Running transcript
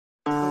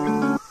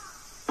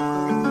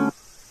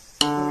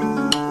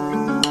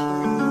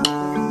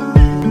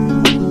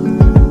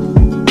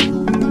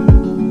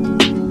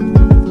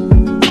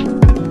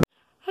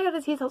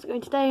beauties, how's it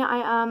going today?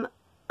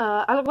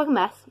 I look like a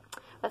mess,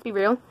 let's be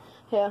real.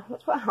 Here,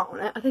 let's put a hat on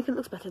it. I think it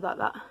looks better like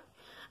that.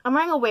 I'm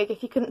wearing a wig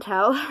if you couldn't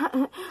tell.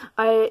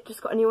 I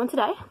just got a new one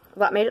today.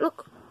 That made it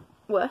look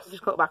worse. I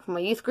just got back from my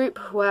youth group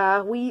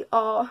where we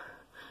are,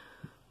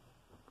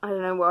 I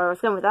don't know where I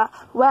was going with that,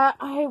 where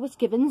I was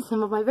given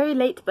some of my very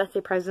late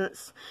birthday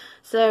presents.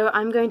 So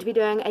I'm going to be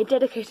doing a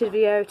dedicated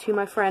video to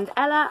my friend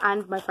Ella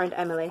and my friend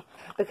Emily,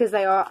 because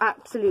they are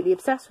absolutely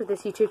obsessed with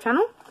this YouTube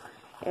channel.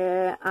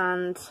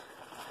 And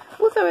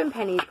we'll throw in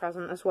Penny's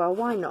present as well,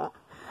 why not?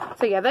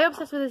 So yeah, they're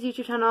obsessed with this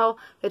YouTube channel,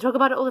 they talk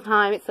about it all the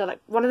time, it's like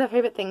one of their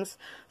favourite things.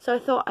 So I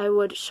thought I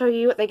would show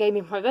you what they gave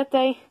me for my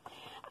birthday,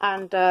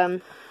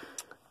 and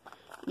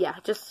yeah,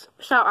 just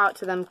shout out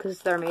to them because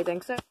they're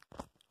amazing. So,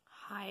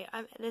 hi,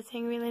 I'm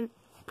editing really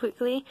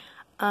quickly.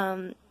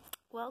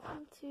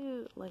 Welcome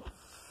to like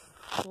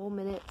 4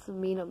 minutes of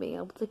me not being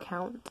able to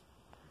count.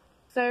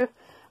 So,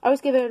 I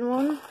was given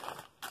 1,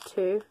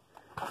 2,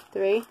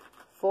 3,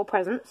 4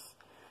 presents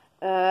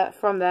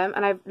from them,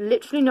 and I've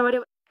literally no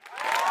idea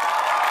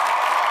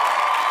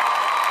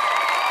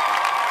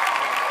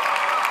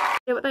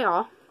what they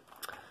are.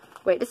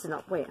 Wait, this is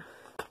not, wait.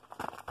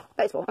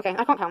 That is 4. Okay,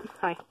 I can't count.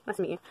 Hi, nice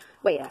to meet you.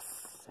 Wait a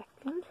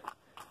second.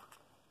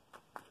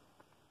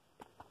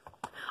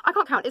 I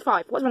can't count, it's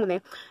 5. What's wrong with me?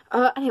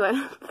 Anyway.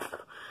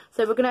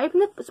 So we're going to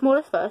open the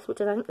smallest first,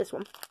 which is I think this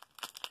one.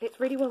 It's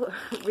really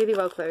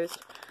well closed.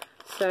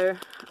 So,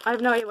 I have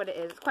no idea what it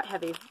is. It's quite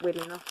heavy,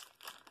 weirdly enough.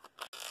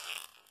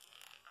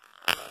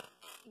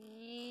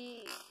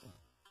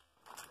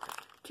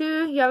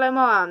 2 yellow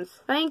ones.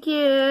 Thank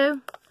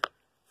you.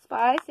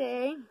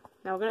 Spicy.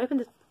 Now we're going to open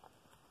this.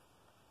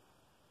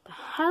 The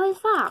hell is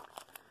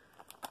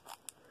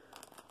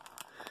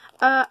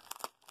that?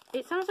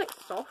 It sounds like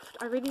soft.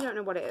 I really don't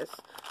know what it is.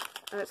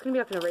 It's going to be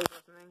like an eraser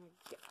or something.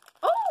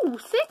 Oh,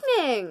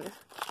 sickening!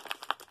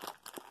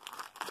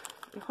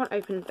 I can't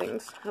open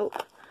things.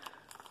 Help.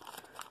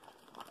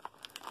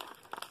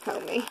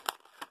 Help me.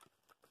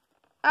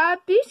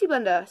 Beauty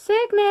blender.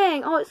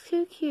 Sickening! Oh, it's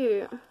so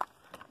cute.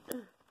 I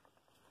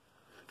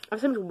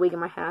have so much wig in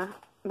my hair.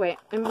 Wait,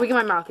 I'm wigging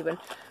my mouth even.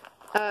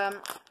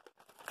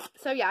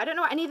 So yeah, I don't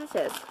know what any of this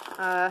is.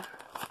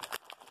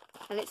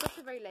 And it's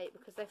also very late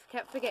because they've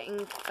kept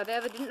forgetting. They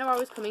either didn't know I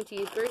was coming to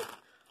youth group,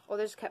 or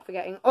they just kept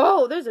forgetting.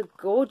 Oh, those are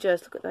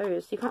gorgeous. Look at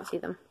those. You can't see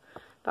them.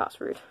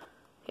 That's rude.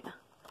 Yeah.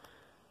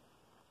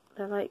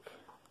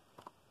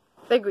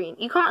 They're green.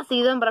 You can't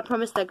see them, but I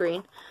promise they're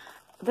green.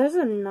 Those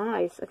are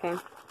nice. Okay.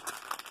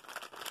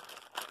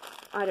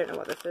 I don't know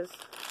what this is.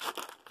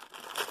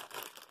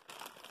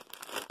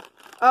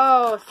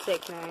 Oh,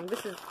 sickening.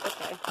 This is,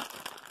 okay.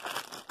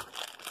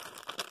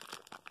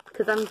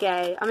 Because I'm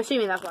gay. I'm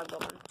assuming that's why I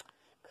got one.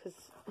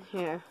 Because,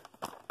 yeah.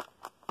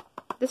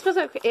 This feels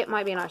like it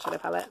might be an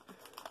eyeshadow palette.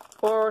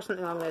 Or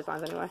something along those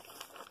lines anyway.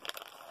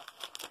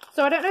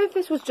 So I don't know if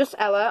this was just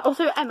Ella.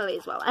 Also Emily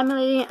as well.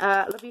 Emily,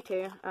 love you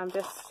too. I'm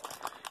just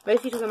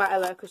mostly talking about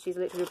Ella because she's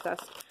literally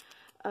obsessed.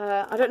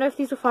 I don't know if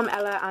these were from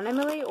Ella and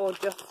Emily or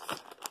just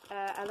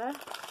Ella.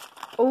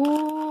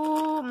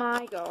 Oh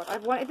my god.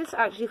 I've wanted this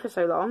actually for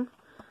so long.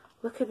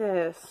 Look at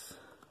this.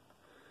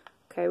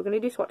 Okay, we're going to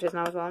do swatches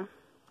now as well.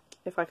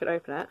 If I could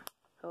open it.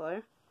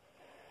 Hello.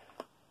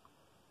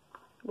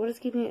 What is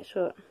keeping it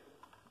shut?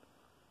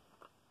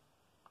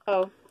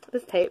 Oh,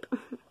 there's tape.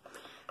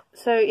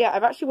 So, yeah,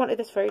 I've actually wanted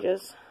this for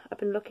ages. I've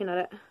been looking at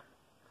it.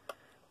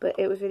 But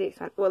it was really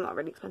expensive. Well, not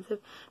really expensive.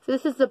 So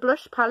this is the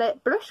blush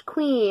palette. Blush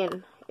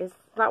Queen. Is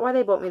that why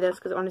they bought me this?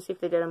 Because honestly,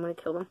 if they did, I'm going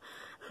to kill them.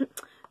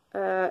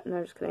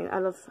 No, just kidding. I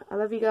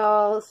love you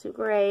girls. You're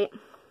great.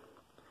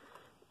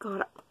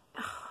 God.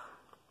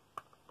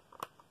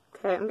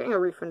 Okay, I'm getting a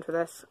refund for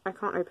this. I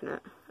can't open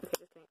it. Okay,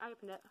 just kidding. I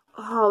opened it.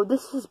 Oh,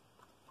 this is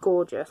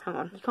gorgeous. Hang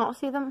on. You can't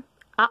see them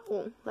at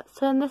all. Let's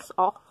turn this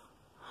off.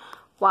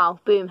 Wow.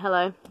 Boom.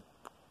 Hello.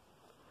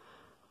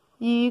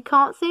 You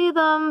can't see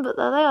them, but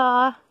there they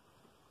are.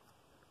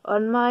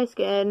 On my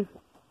skin.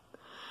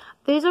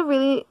 These are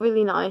really,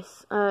 really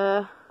nice.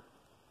 There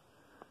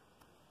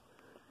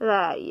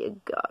you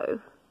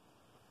go.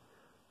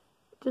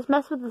 Just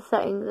mess with the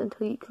settings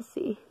until you can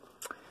see.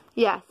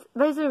 Yes,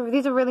 these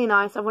are really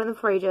nice. I've wanted them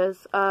for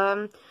ages.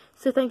 So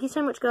thank you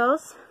so much,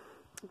 girls.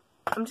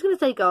 I'm just going to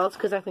say girls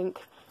because I think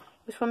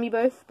it was from you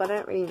both, but I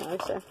don't really know,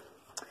 so.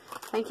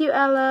 Thank you,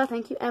 Ella.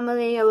 Thank you,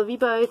 Emily. I love you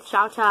both.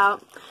 Shout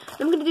out.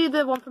 I'm going to do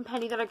the one from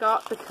Penny that I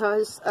got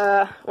because,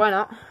 why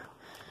not?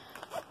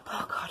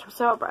 Oh god, I'm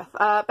so out of breath.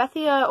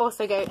 Bethia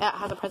also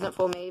has a present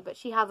for me, but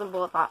she hasn't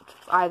bought that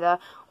either.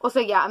 Also,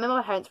 yeah, I'm in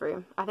my parents'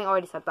 room. I think I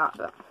already said that,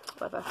 but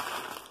whatever.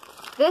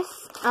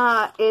 This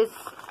is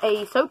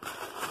a soap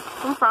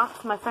from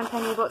France. My friend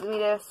Penny bought me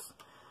this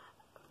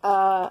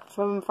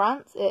from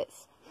France. It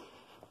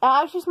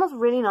actually smells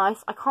really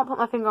nice. I can't put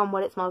my finger on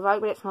what it smells like,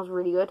 but it smells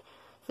really good.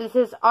 So this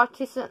is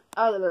Artisan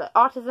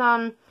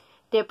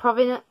de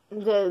Provence.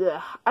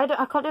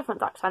 I can't do a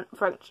French accent.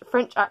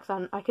 French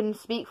accent. I can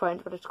speak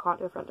French, but I just can't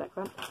do a French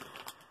accent.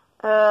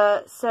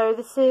 So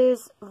this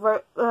is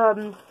red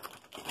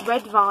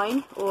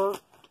vine or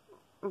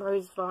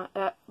rose vine,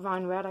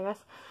 vine red, I guess.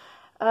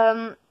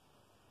 Okay,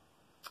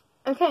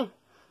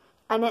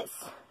 and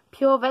it's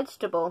pure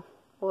vegetable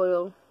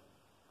oil,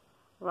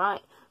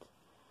 right?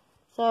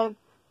 So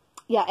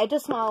yeah, it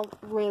does smell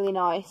really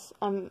nice.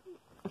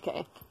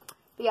 Okay,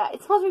 but yeah,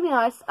 it smells really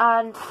nice.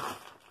 And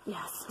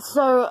yes,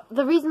 so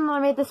the reason I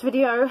made this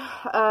video,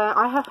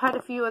 I have had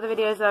a few other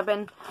videos that I've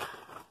been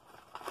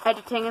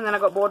editing and then I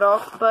got bored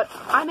of, but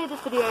I made this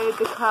video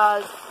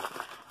because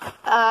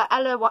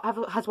Ella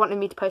has wanted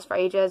me to post for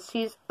ages.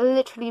 She's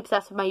literally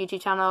obsessed with my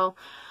YouTube channel.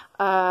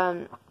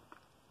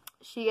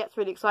 She gets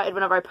really excited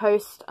whenever I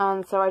post,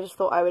 and so I just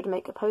thought I would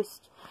make a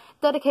post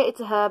dedicated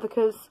to her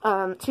because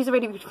she's a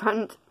really good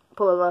friend.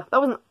 Paula, that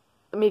wasn't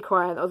me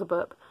crying, that was a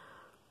burp.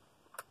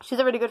 She's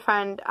a really good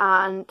friend,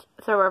 and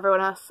so are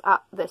everyone else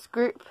at this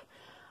group.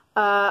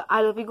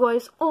 I love you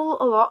guys all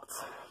a lot.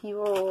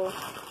 You're all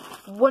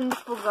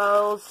wonderful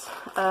girls,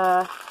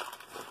 and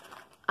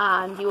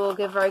you all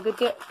give very good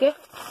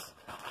gifts.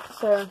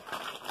 So,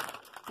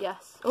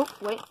 yes. Oh,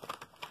 wait.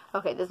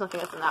 Okay, there's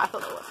nothing else in there. I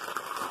thought there was.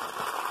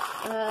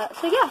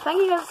 So yeah, thank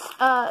you guys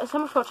so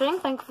much for watching.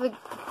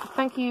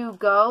 Thank you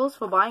girls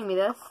for buying me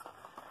this.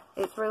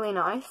 It's really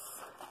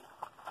nice.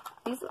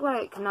 These look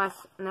like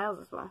nice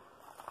nails as well.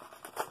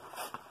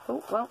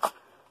 Oh well.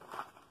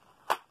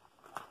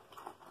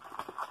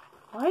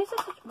 Why is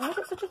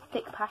it such a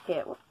thick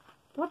packet?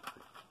 What?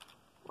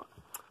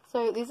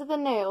 So these are the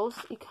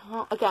nails. You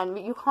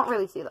can't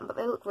really see them, but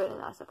they look really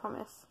nice, I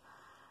promise.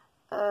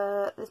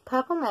 There's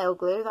purple nail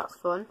glue. That's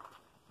fun.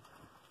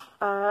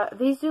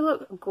 These do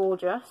look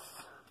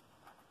gorgeous.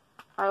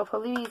 I will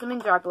probably use them in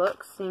drag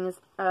looks, seeing as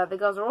the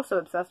girls are also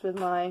obsessed with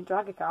my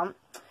drag account.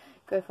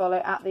 Go follow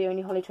at the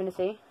Only Holly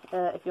Trinity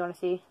if you want to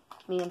see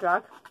me in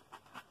drag.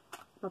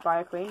 My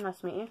bio queen, nice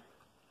to meet you.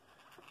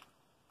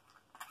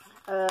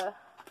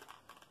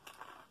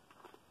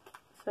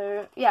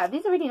 So yeah,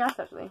 these are really nice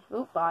actually.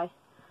 Oh, bye.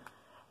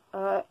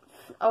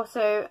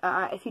 Also,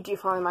 if you do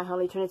follow my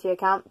Holly Trinity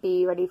account,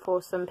 be ready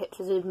for some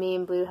pictures of me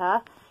in blue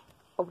hair.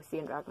 Obviously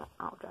in drag, not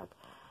out of drag.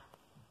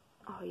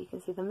 Oh, you can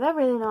see them. They're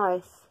really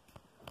nice.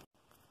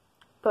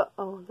 But,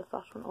 oh, the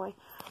flash went away.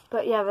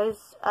 But yeah,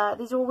 these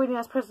are all really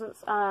nice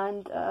presents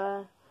and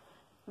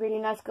really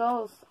nice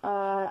girls.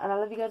 And I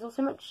love you guys all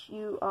so much.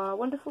 You are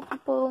wonderful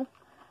people.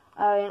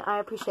 And I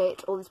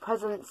appreciate all these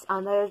presents.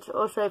 And I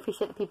also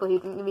appreciate the people who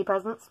didn't give me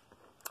presents.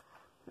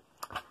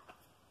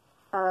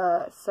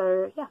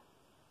 So, yeah.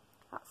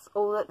 That's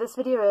all that this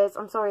video is.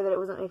 I'm sorry that it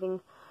wasn't anything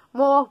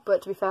more,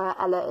 but to be fair,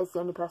 Ella is the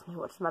only person who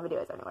watches my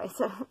videos anyway,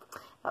 so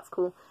that's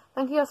cool.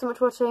 Thank you guys so much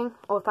for watching,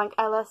 or thank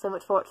Ella so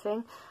much for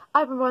watching.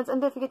 I've been Ronz, and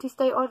don't forget to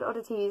stay odd,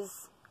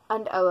 oddities.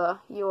 And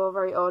Ella, you're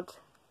very odd.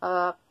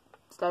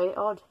 Stay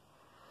odd.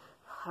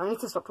 I need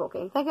to stop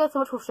talking. Thank you guys so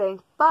much for watching.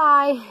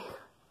 Bye!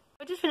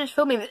 I just finished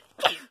filming it.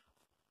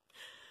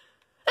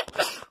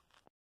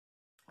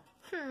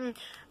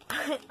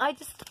 I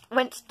just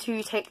went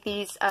to take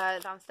these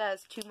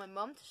downstairs to my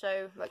mum to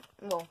show,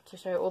 to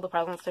show all the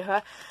presents to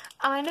her.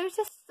 And I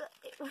noticed that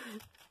it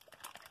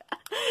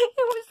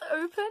was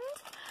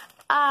opened.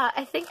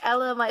 I think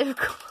Ella might have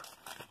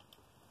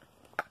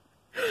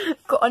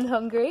gotten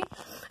hungry,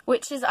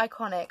 which is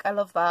iconic. I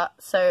love that.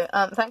 So,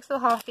 thanks for the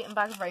half-eaten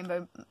bag of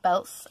rainbow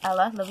belts,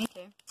 Ella. Love you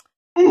too.